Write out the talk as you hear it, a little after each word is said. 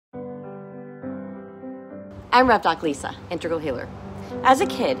I'm Rev Doc Lisa, Integral Healer. As a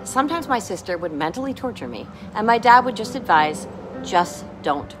kid, sometimes my sister would mentally torture me, and my dad would just advise, just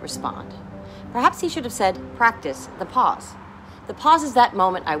don't respond. Perhaps he should have said, practice the pause. The pause is that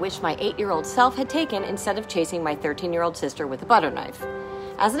moment I wish my 8-year-old self had taken instead of chasing my 13-year-old sister with a butter knife.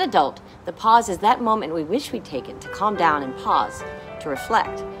 As an adult, the pause is that moment we wish we'd taken to calm down and pause, to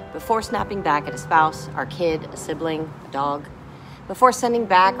reflect, before snapping back at a spouse, our kid, a sibling, a dog, before sending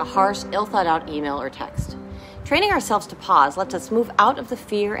back a harsh, ill-thought-out email or text. Training ourselves to pause lets us move out of the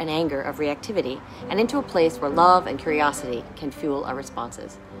fear and anger of reactivity and into a place where love and curiosity can fuel our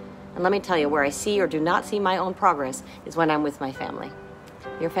responses. And let me tell you, where I see or do not see my own progress is when I'm with my family.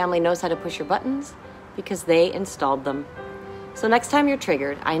 Your family knows how to push your buttons because they installed them. So next time you're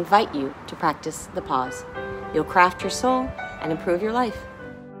triggered, I invite you to practice the pause. You'll craft your soul and improve your life.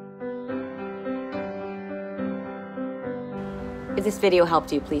 If this video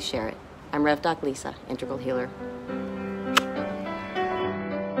helped you, please share it. I'm Rev Doc Lisa, Integral Healer.